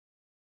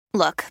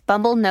Look,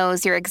 Bumble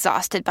knows you're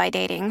exhausted by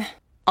dating.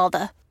 All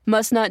the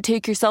must not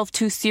take yourself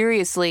too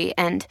seriously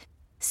and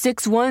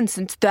 6'1"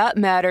 since that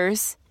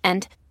matters.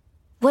 And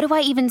what do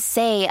I even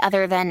say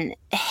other than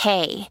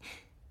hey?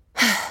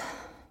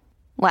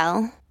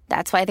 Well,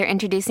 that's why they're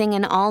introducing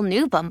an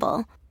all-new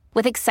Bumble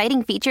with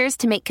exciting features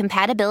to make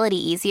compatibility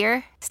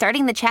easier,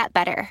 starting the chat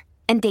better,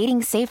 and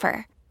dating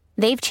safer.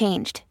 They've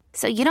changed,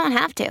 so you don't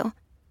have to.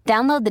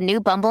 Download the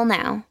new Bumble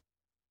now.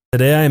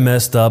 Today I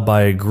messed up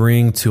by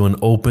agreeing to an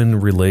open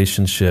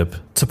relationship.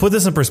 To put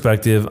this in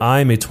perspective,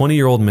 I'm a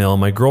 20-year-old male.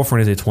 My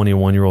girlfriend is a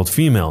 21-year-old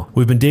female.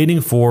 We've been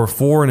dating for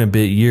 4 and a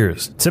bit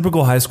years.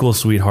 Typical high school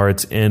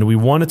sweethearts, and we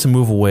wanted to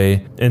move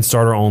away and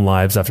start our own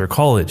lives after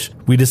college.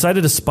 We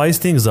decided to spice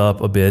things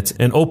up a bit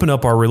and open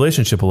up our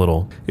relationship a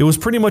little. It was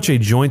pretty much a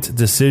joint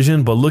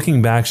decision, but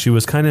looking back, she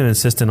was kind of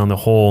insistent on the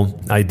whole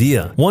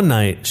idea. One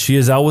night, she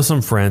is out with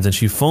some friends and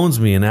she phones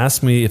me and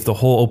asks me if the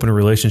whole open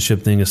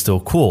relationship thing is still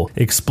cool,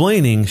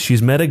 explaining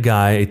she's met a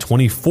guy, a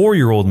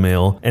 24-year-old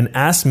male, and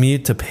asked me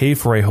to pay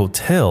for a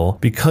hotel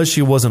because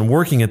she wasn't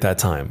working at that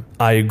time.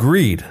 I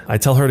agreed. I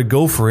tell her to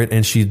go for it,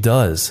 and she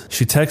does.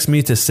 She texts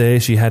me to say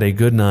she had a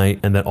good night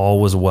and that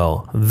all was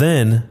well.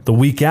 Then, the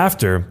week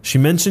after, she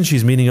mentioned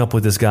she's meeting up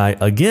with this guy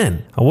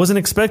again. I wasn't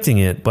expecting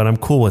it, but I'm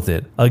cool with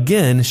it.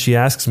 Again, she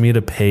asks me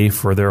to pay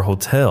for their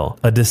hotel,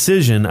 a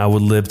decision I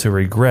would live to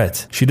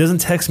regret. She doesn't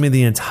text me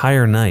the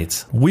entire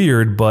night.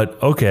 Weird,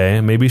 but okay,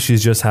 maybe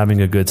she's just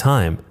having a good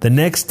time. The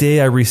next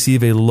day, I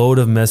receive a load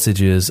of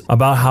messages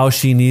about how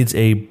she needs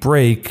a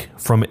break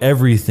from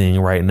everything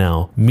right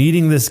now.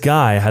 Meeting this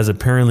guy has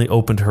apparently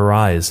opened her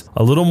eyes.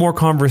 A little more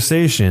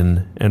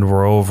conversation and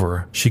we're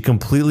over. She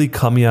completely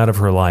cut me out of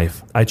her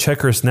life. I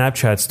check her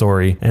Snapchat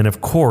story and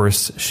of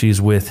course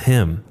she's with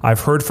him.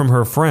 I've heard from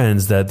her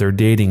friends that they're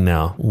dating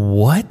now.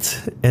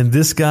 What? And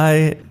this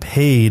guy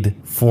paid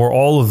for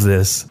all of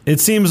this. It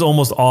seems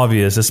almost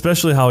obvious,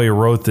 especially how he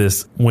wrote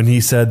this when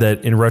he said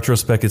that in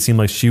retrospect it seemed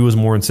like she was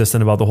more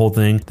insistent about the whole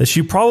thing, that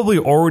she probably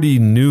already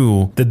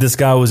knew that this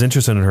guy was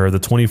interested in her, the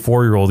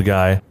 24-year-old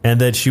guy,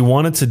 and that she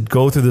wanted to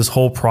go through this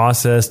whole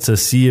process to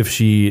see if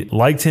she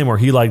liked him or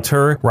he liked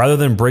her, rather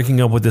than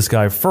breaking up with this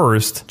guy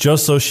first,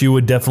 just so she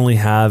would definitely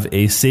have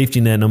a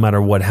safety net no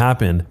matter what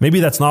happened. Maybe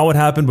that's not what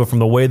happened, but from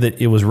the way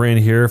that it was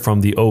written here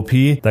from the OP,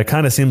 that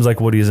kind of seems like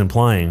what he's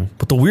implying.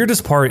 But the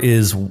weirdest part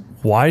is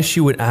why she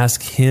would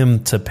ask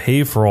him to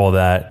pay for all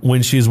that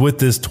when she's with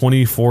this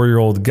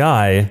 24-year-old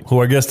guy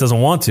who I guess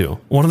doesn't want to.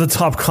 One of the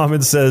top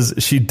comments says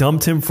she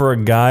dumped him for a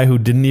guy who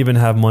didn't even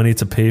have money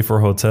to pay for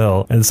a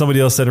hotel. And somebody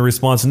else said in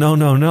response,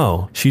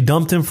 no. She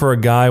dumped him for a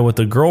guy with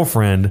a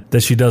girlfriend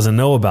that she doesn't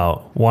know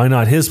about. Why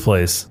not his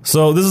place?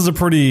 So this is a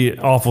pretty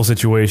awful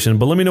situation,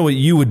 but let me know what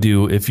you would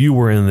do if you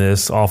were in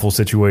this awful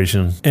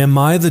situation. Am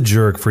I the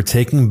jerk for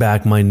taking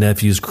back my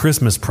nephew's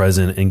Christmas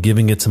present and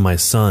giving it to my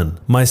son?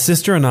 My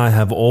sister and I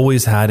have always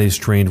had a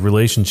strained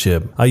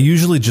relationship. I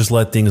usually just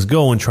let things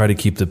go and try to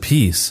keep the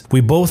peace. We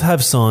both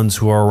have sons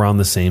who are around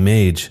the same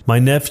age. My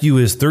nephew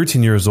is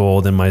 13 years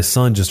old and my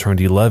son just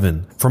turned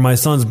 11. For my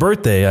son's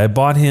birthday, I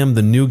bought him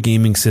the new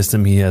gaming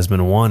system he has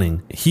been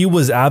wanting. He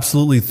was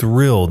absolutely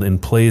thrilled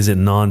and plays it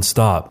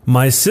non-stop.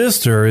 My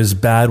sister is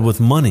bad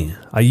with money.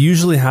 I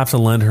usually have to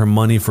lend her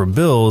money for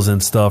bills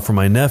and stuff for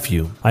my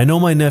nephew. I know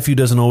my nephew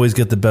doesn't always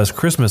get the best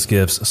Christmas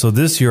gifts, so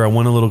this year I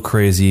went a little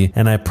crazy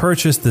and I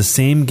purchased the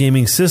same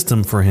gaming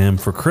system for him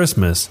for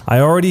Christmas. I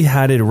already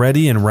had it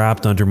ready and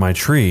wrapped under my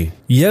tree.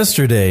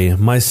 Yesterday,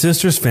 my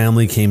sister's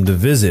family came to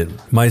visit.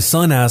 My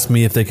son asked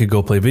me if they could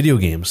go play video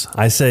games.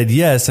 I said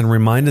yes and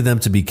reminded them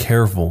to be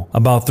careful.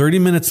 About 30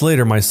 minutes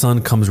later, my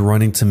son comes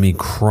running to me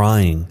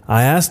crying.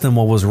 I asked him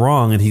what was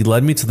wrong and he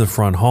led me to the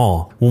front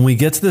hall. When we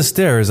get to the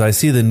stairs, I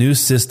see the new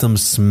system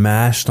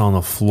smashed on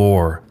the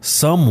floor.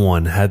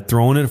 Someone had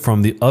thrown it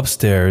from the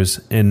upstairs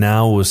and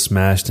now it was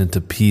smashed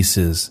into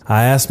pieces.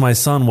 I asked my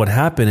son what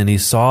happened and he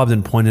sobbed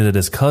and pointed at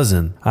his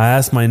cousin. I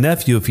asked my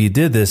nephew if he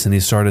did this and he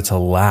started to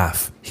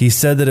laugh. He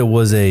said that it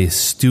was a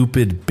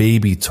stupid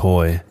baby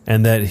toy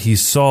and that he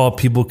saw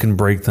people can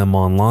break them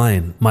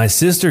online. My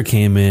sister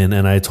came in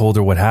and I told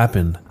her what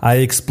happened. I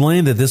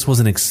explained that this was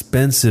an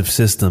expensive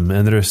system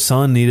and that her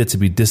son needed to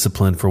be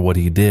disciplined for what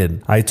he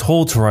did. I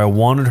told her I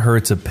wanted her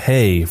to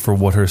pay for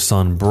what her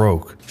son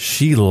broke.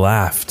 She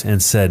laughed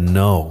and said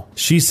no.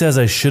 She says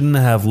I shouldn't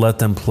have let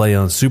them play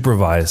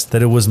unsupervised,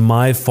 that it was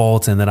my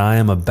fault and that I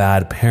am a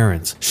bad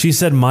parent. She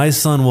said my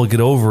son will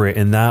get over it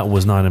and that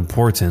was not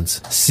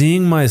important.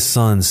 Seeing my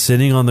son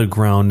sitting on the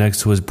ground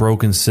next to his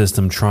broken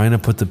system trying to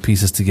put the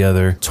pieces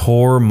together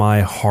tore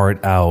my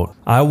heart out.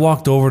 I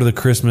walked over to the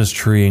Christmas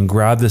tree and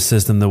grabbed the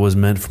system that was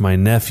meant for my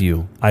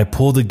nephew. I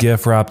pulled the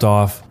gift wrapped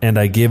off and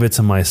I gave it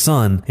to my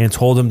son and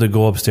told him to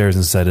go upstairs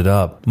and set it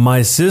up.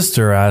 My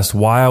sister asked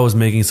why I was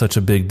making such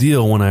a big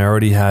deal when I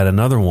already had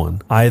another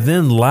one. I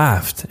then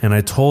laughed and I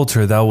told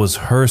her that was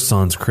her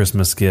son's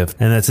Christmas gift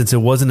and that since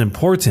it wasn't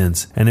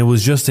important and it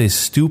was just a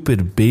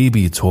stupid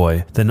baby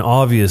toy, then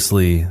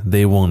obviously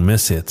they won't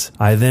miss it.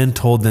 I then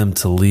told them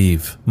to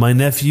leave. My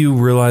nephew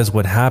realized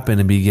what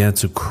happened and began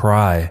to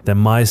cry that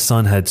my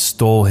son had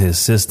stole his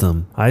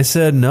system. I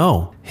said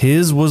no.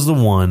 His was the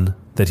one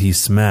that he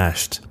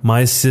smashed.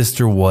 My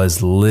sister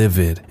was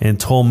livid and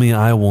told me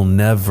I will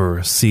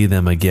never see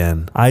them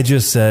again. I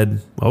just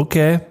said,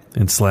 okay,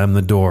 and slammed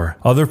the door.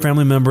 Other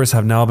family members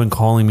have now been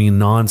calling me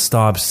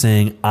nonstop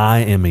saying I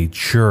am a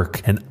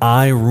jerk and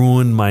I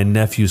ruined my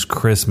nephew's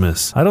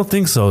Christmas. I don't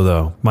think so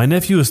though. My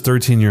nephew is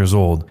 13 years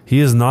old. He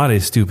is not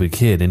a stupid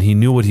kid and he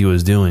knew what he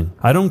was doing.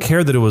 I don't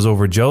care that it was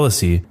over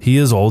jealousy. He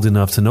is old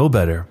enough to know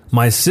better.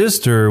 My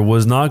sister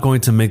was not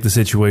going to make the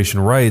situation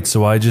right,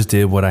 so I just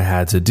did what I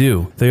had to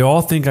do. They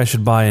all think I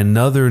should buy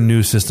another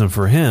new system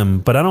for him,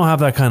 but I don't have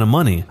that kind of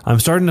money.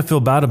 I'm starting to feel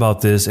bad about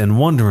this and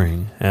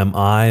wondering, am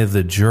I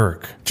the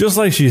jerk? Just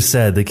like she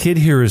said, the kid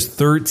here is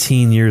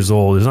 13 years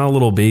old. He's not a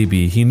little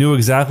baby. He knew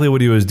exactly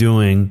what he was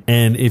doing,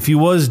 and if he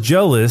was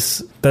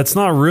jealous, that's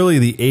not really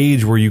the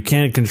age where you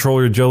can't control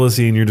your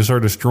jealousy and you just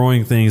start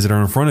destroying things that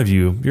are in front of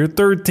you. You're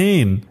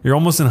 13. You're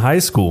almost in high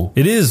school.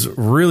 It is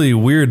really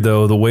weird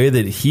though, the way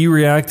that he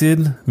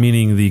reacted,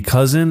 meaning the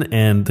cousin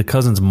and the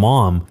cousin's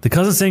mom. The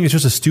cousin saying it's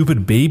just a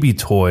stupid baby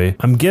toy,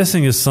 I'm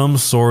guessing is some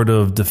sort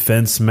of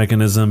defense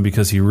mechanism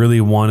because he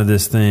really wanted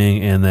this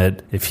thing and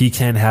that if he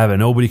can't have it,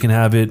 nobody can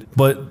have it.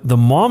 But the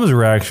mom's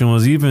reaction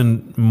was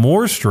even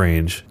more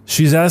strange.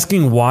 She's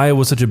asking why it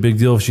was such a big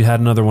deal if she had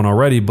another one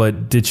already,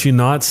 but did she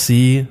not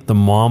see the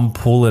mom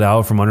pull it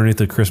out from underneath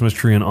the Christmas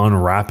tree and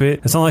unwrap it?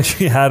 It's not like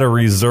she had a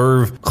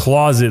reserve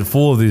closet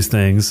full of these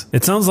things.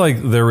 It sounds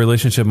like their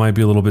relationship might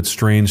be a little bit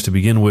strange to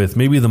begin with.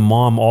 Maybe the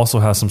mom also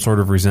has some sort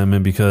of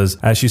resentment because,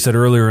 as she said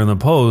earlier in the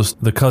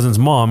post, the cousin's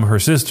mom, her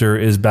sister,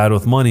 is bad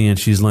with money and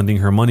she's lending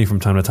her money from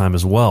time to time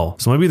as well.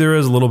 So maybe there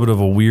is a little bit of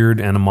a weird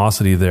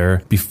animosity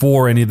there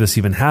before any of this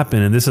even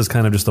happened, and this is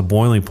kind of just the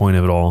boiling point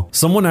of it all.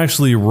 Someone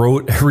actually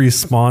wrote a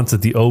response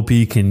that the OP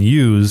can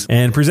use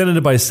and presented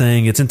it by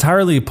saying, it's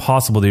entirely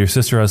possible that your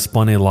sister has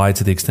spun a lie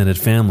to the extended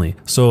family.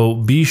 So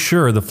be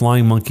sure the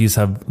flying monkeys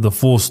have the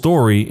full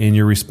story in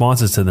your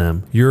responses to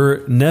them.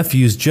 Your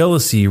nephew's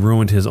jealousy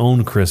ruined his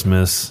own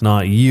Christmas,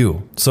 not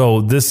you.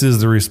 So this is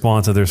the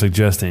response that they're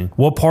suggesting.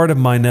 What part of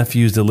my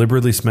nephew's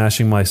deliberately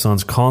smashing my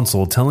son's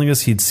console, telling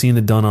us he'd seen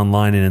it done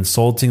online and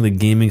insulting the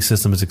gaming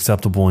system is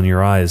acceptable in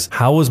your eyes?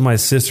 How was my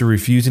sister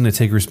refusing to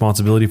take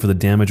responsibility for the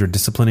damage or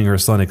disciplining her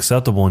son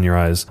acceptable in your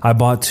eyes? I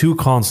bought 2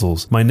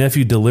 consoles. My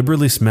nephew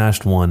deliberately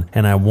smashed one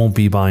and I won't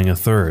be buying a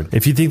third.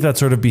 If you think that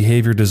sort of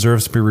behavior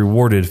deserves to be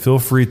rewarded, feel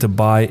free to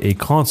buy a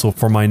console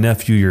for my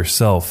nephew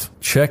yourself.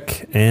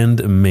 Check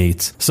and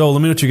mate. So let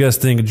me know what you guys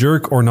think.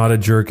 Jerk or not a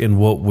jerk, and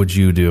what would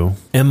you do?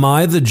 Am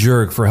I the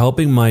jerk for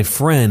helping my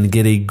friend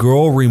get a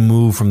girl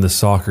removed from the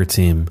soccer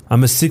team?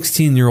 I'm a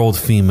 16-year-old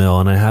female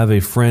and I have a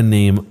friend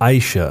named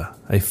Aisha,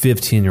 a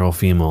 15-year-old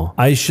female.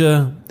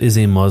 Aisha is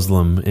a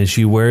Muslim and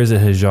she wears a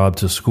hijab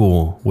to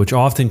school, which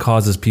often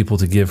causes people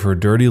to give her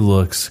dirty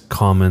looks,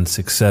 comments,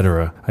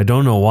 etc. I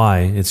don't know why,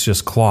 it's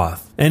just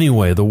cloth.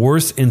 Anyway, the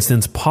worst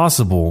instance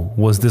possible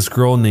was this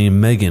girl named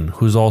Megan,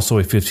 who's also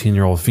a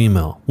 15-year-old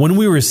female. When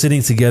we were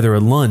sitting together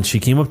at lunch, she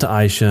came up to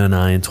Aisha and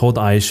I and told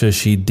Aisha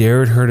she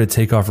dared her to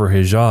take off her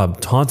hijab,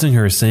 taunting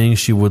her, saying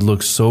she would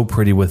look so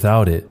pretty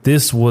without it.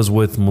 This was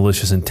with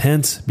malicious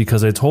intent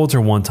because I told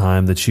her one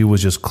time that she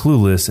was just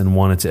clueless and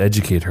wanted to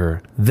educate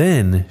her.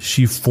 Then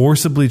she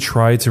forcibly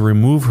tried to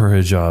remove her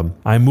hijab.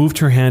 I moved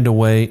her hand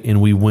away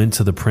and we went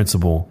to the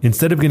principal.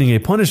 Instead of getting a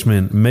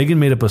punishment, Megan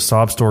made up a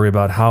sob story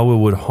about how it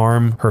would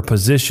harm her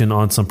position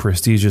on some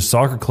prestigious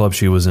soccer club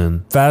she was in.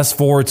 Fast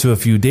forward to a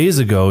few days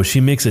ago, she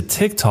makes a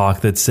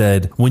TikTok that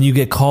said, when you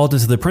get called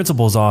into the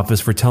principal's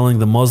office for telling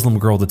the Muslim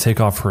girl to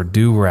take off her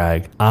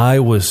do-rag. I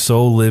was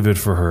so livid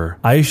for her.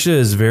 Aisha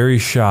is very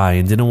shy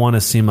and didn't want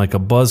to seem like a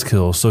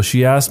buzzkill, so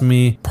she asked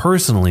me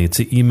personally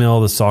to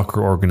email the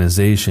soccer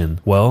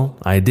organization. Well,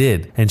 I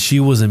did, and she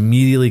was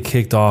immediately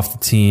kicked off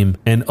the team,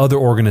 and other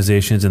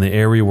organizations in the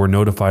area were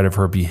notified of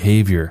her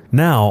behavior.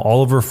 Now,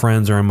 all of her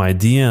friends are in my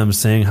DMs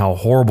saying how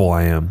horrible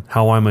I am,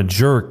 how I'm a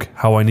jerk,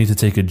 how I need to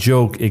take a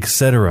joke,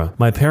 etc.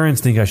 My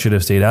parents think I should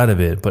have stayed out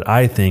of it, but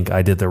I think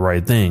I did the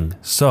right thing.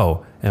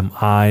 So, am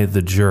I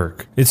the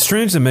jerk? It's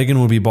strange that Megan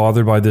would be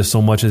bothered by this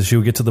so much that she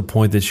would get to the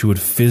point that she would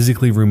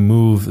physically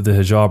remove the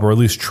hijab, or at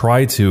least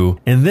try to,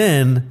 and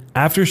then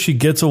after she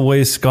gets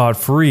away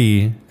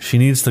scot-free, she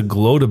needs to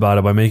gloat about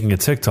it by making a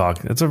TikTok.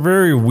 That's a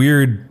very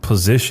weird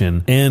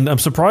position. And I'm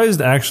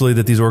surprised actually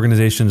that these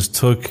organizations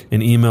took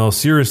an email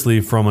seriously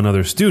from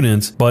another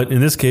student, but in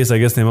this case, I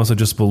guess they must have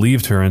just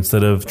believed her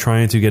instead of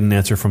trying to get an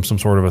answer from some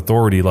sort of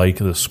authority like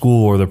the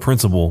school or the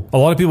principal. A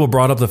lot of people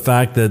brought up the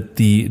fact that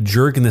the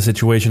jerk in this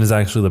situation is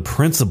actually the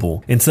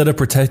principal. Instead of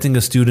protecting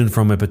a student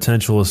from a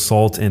potential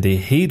assault and a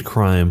hate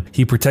crime,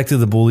 he protected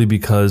the bully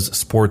because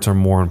sports are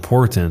more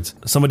important.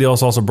 Somebody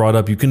else also brought brought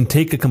up, you can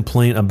take a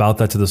complaint about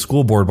that to the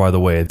school board, by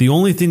the way. The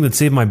only thing that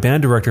saved my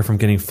band director from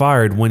getting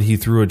fired when he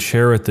threw a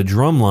chair at the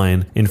drum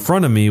line in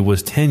front of me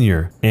was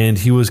tenure, and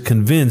he was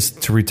convinced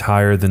to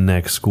retire the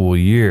next school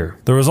year.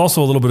 There was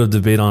also a little bit of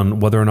debate on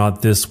whether or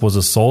not this was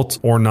assault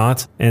or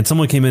not, and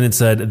someone came in and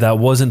said that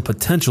wasn't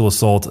potential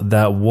assault,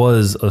 that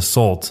was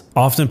assault.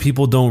 Often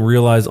people don't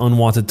realize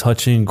unwanted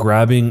touching,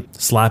 grabbing,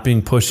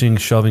 slapping, pushing,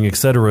 shoving,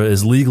 etc.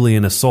 is legally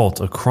an assault,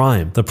 a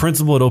crime. The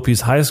principal at OP's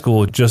high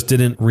school just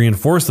didn't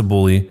reinforce the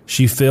bully.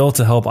 She failed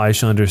to help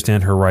Aisha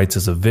understand her rights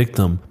as a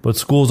victim. But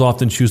schools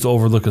often choose to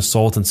overlook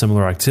assault and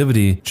similar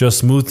activity, just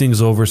smooth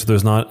things over so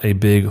there's not a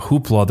big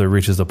hoopla that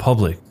reaches the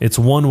public. It's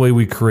one way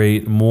we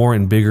create more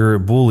and bigger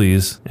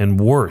bullies and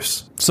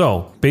worse.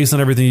 So, based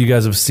on everything you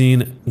guys have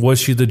seen, was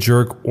she the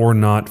jerk or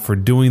not for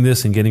doing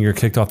this and getting her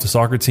kicked off the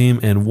soccer team,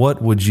 and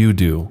what would you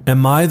do?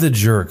 Am I the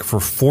jerk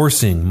for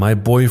forcing my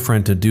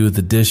boyfriend to do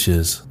the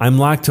dishes? I'm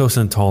lactose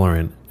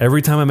intolerant.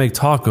 Every time I make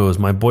tacos,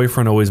 my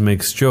boyfriend always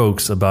makes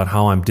jokes about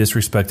how I'm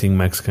disrespecting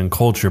Mexican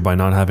culture by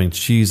not having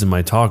cheese in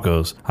my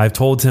tacos. I've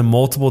told him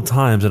multiple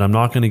times that I'm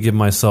not going to give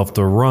myself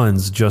the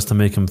runs just to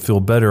make him feel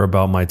better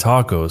about my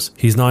tacos.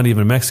 He's not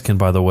even Mexican,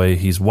 by the way,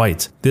 he's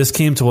white. This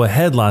came to a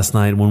head last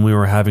night when we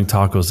were having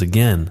tacos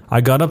again.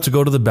 I got up to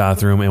go to the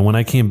bathroom, and when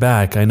I came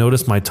back, I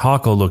noticed my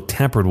taco looked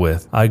tampered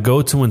with. I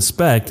go to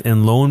inspect,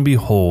 and lo and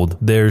behold,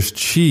 there's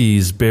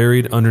cheese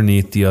buried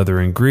underneath the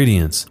other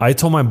ingredients. I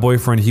told my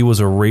boyfriend he was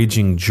a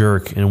raging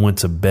jerk and went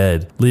to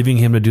bed, leaving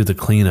him to do the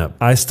cleanup.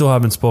 I still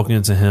haven't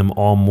spoken to him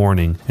all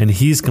morning, and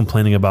he's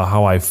complaining about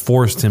how I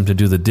forced him to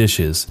do the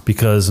dishes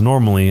because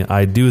normally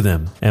I do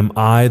them. Am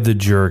I the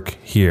jerk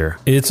here?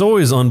 It's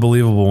always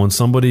unbelievable when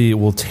somebody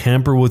will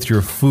tamper with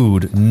your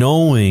food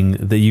knowing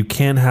that you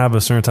can't have a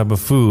certain type of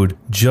food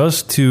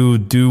just to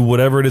do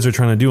whatever it is they're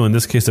trying to do, in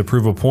this case to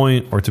prove a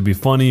point or to be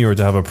funny or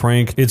to have a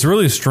prank. It's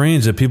really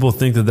strange that people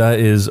think that that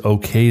is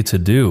okay to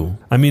do.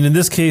 I mean, in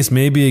this case,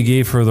 maybe it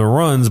gave her the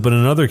runs, but in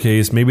another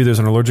case, maybe there's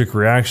an allergic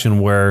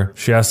reaction where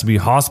she has to be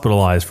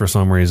hospitalized for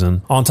some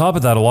reason. On top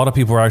of that, a lot of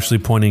people are actually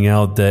pointing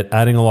out that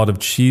adding a lot of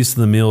cheese to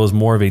the meal is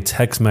more of a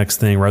Tex-Mex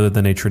thing rather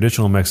than a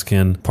traditional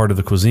Mexican part of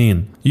the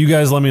cuisine. You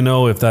guys let me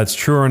know if that's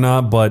true or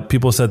not, but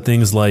people said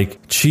things like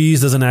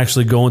cheese doesn't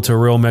actually go into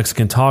real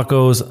Mexican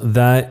tacos.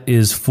 That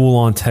is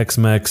full-on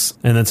Tex-Mex.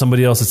 And then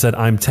somebody else had said,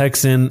 I'm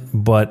Texan,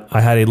 but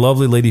I had a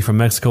lovely lady from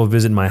Mexico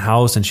visit my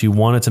house and she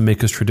wanted to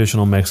make us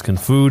traditional Mexican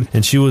food,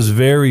 and she was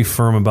very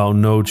firm about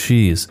no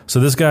cheese. So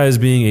this guy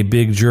is being a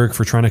big jerk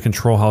for trying to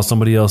control how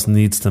somebody else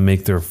needs to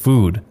make their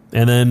food.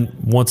 And then,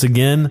 once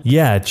again,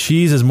 yeah,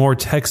 cheese is more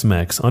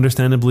Tex-Mex.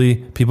 Understandably,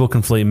 people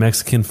conflate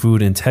Mexican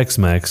food and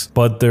Tex-Mex,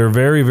 but they're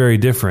very, very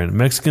different.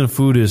 Mexican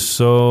food is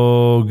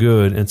so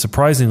good and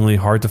surprisingly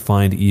hard to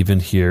find even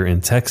here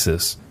in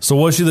Texas. So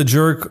was she the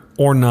jerk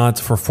or not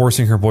for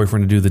forcing her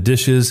boyfriend to do the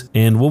dishes?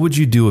 And what would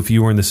you do if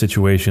you were in the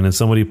situation and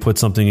somebody put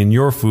something in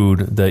your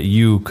food that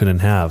you couldn't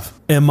have?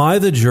 Am I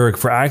the jerk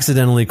for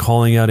accidentally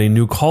calling out a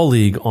new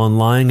colleague on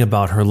lying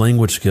about her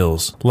language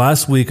skills?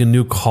 Last week, a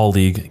new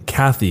colleague,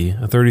 Kathy,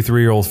 a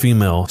 33-year-old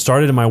female,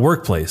 started in my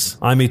workplace.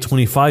 I'm a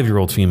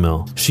 25-year-old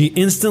female. She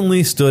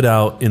instantly stood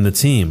out in the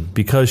team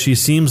because she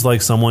seems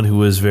like someone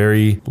who is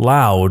very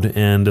loud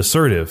and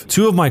assertive.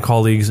 Two of my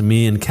colleagues,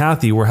 me and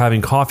Kathy, were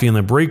having coffee in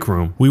the break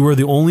room. We were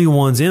the only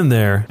ones in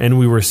there, and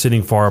we were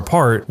sitting far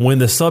apart when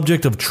the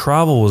subject of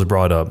travel was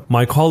brought up.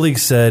 My colleague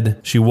said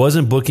she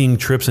wasn't booking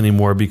trips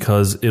anymore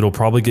because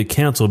it'll probably get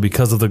canceled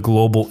because of the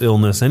global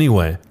illness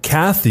anyway.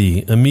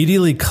 Kathy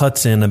immediately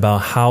cuts in about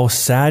how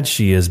sad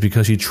she is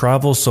because she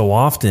travels so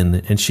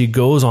often and she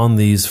goes on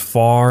these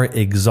far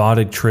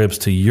exotic trips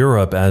to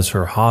Europe as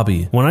her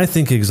hobby. When I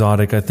think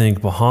exotic, I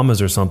think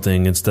Bahamas or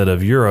something instead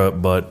of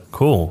Europe, but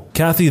cool.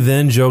 Kathy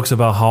then jokes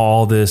about how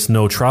all this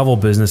no travel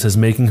business is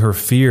making her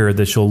fear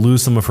that she'll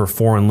lose some of her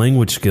foreign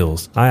language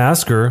skills. I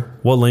ask her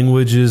what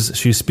languages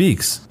she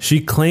speaks.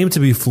 She claimed to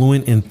be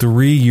fluent in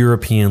 3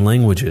 European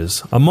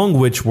languages, among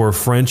which were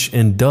French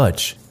and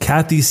Dutch.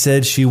 Kathy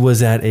said she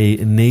was at a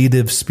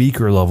native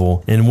speaker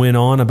level and went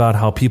on about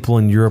how people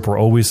in Europe were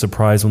always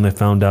surprised when they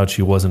found out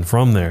she wasn't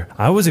from there.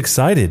 I was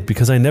excited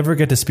because I never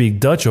get to speak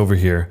Dutch over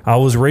here. I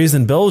was raised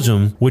in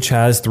Belgium, which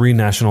has 3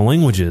 national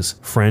languages,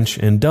 French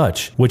and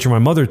Dutch, which are my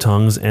mother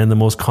tongues and the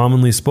most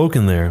commonly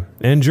spoken there,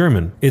 and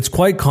German. It's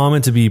quite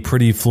common to be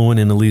pretty fluent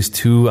in at least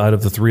 2 out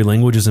of the 3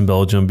 languages in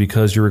Belgium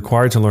because you're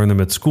required to learn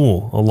them at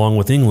school, along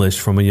with English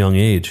from a young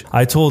age.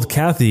 I told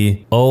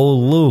Kathy, oh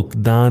look,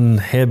 dan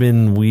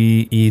hebben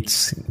we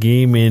iets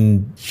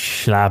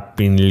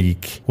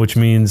gemeenschapelijk, which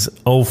means,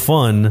 oh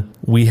fun,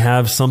 we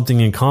have something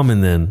in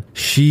common then.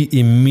 She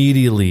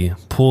immediately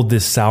pulled pulled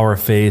this sour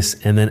face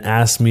and then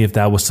asked me if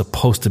that was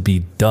supposed to be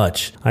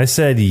Dutch. I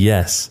said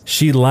yes.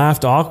 She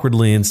laughed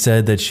awkwardly and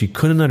said that she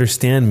couldn't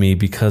understand me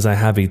because I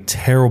have a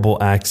terrible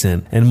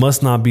accent and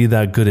must not be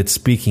that good at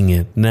speaking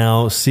it.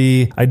 Now,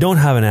 see, I don't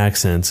have an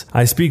accent.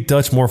 I speak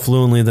Dutch more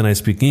fluently than I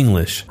speak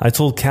English. I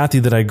told Kathy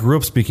that I grew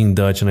up speaking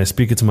Dutch and I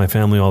speak it to my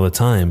family all the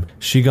time.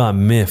 She got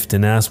miffed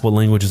and asked what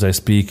languages I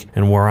speak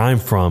and where I'm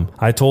from.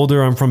 I told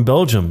her I'm from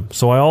Belgium,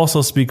 so I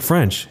also speak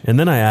French. And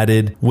then I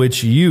added,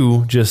 which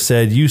you just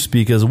said you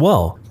speak as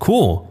well.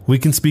 Cool, we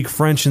can speak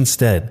French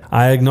instead.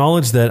 I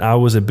acknowledged that I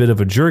was a bit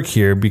of a jerk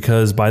here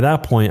because by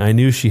that point I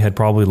knew she had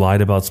probably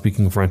lied about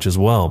speaking French as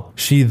well.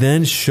 She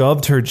then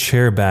shoved her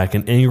chair back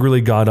and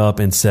angrily got up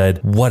and said,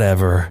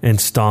 whatever, and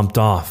stomped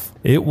off.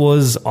 It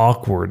was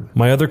awkward.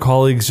 My other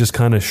colleagues just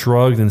kind of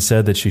shrugged and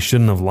said that she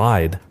shouldn't have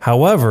lied.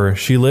 However,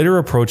 she later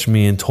approached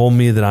me and told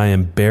me that I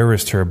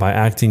embarrassed her by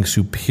acting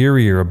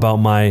superior about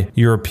my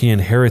European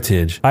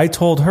heritage. I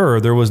told her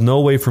there was no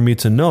way for me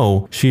to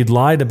know she'd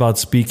lied about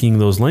speaking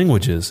those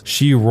languages.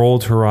 She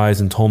rolled her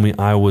eyes and told me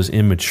I was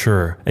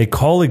immature. A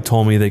colleague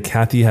told me that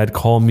Kathy had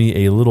called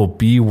me a little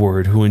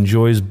B-word who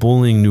enjoys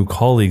bullying new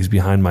colleagues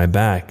behind my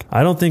back.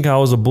 I don't think I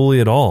was a bully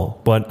at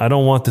all, but I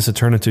don't want this to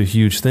turn into a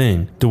huge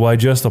thing. Do I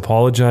just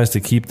apologize to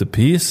keep the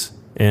peace?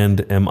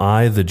 And am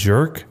I the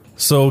jerk?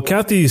 So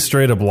Kathy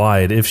straight up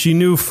lied. If she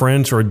knew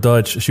French or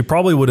Dutch, she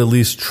probably would at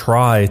least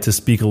try to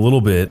speak a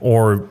little bit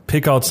or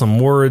pick out some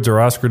words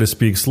or ask her to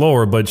speak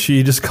slower, but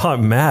she just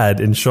got mad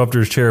and shoved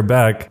her chair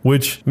back,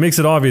 which makes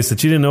it obvious that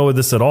she didn't know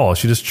this at all.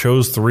 She just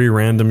chose 3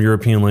 random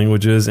European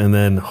languages and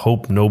then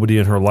hoped nobody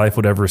in her life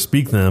would ever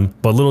speak them.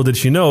 But little did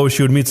she know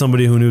she would meet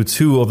somebody who knew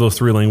 2 of those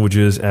 3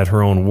 languages at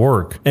her own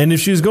work. And if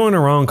she's going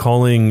around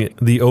calling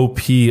the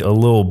OP a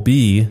little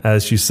B,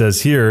 as she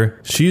says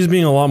here, she's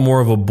being a lot more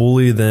of a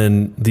bully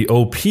than the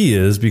OP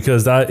is,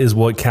 because that is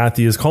what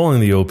Kathy is calling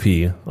the OP,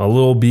 a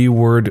little B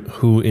word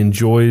who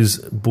enjoys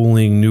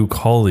bullying new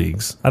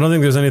colleagues. I don't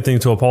think there's anything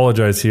to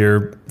apologize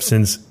here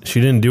since she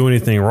didn't do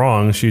anything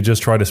wrong. She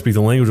just tried to speak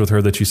the language with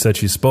her that she said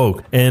she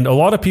spoke. And a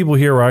lot of people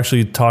here are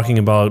actually talking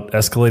about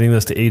escalating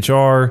this to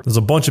HR. There's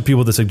a bunch of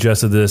people that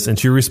suggested this, and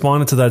she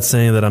responded to that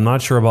saying that I'm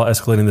not sure about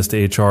escalating this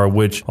to HR,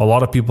 which a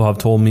lot of people have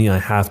told me I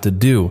have to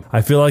do.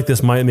 I feel like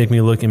this might make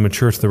me look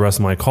immature to the rest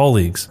of my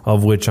colleagues,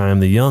 of which I am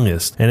the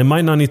youngest, and it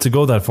might not need to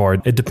go that far.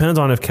 It depends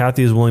on if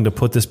Kathy is willing to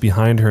put this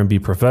behind her and be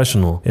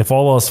professional. If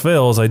all else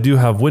fails, I do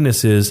have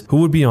witnesses who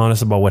would be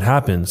honest about what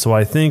happened, so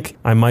I think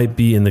I might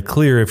be in the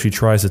clear if she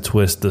tries to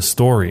twist the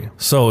story.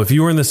 So if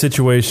you were in this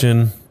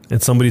situation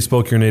and somebody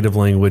spoke your native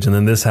language and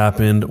then this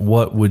happened,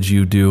 what would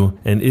you do?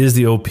 And is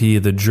the OP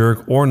the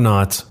jerk or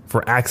not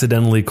for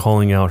accidentally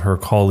calling out her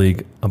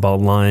colleague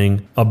about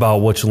lying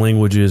about which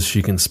languages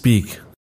she can speak?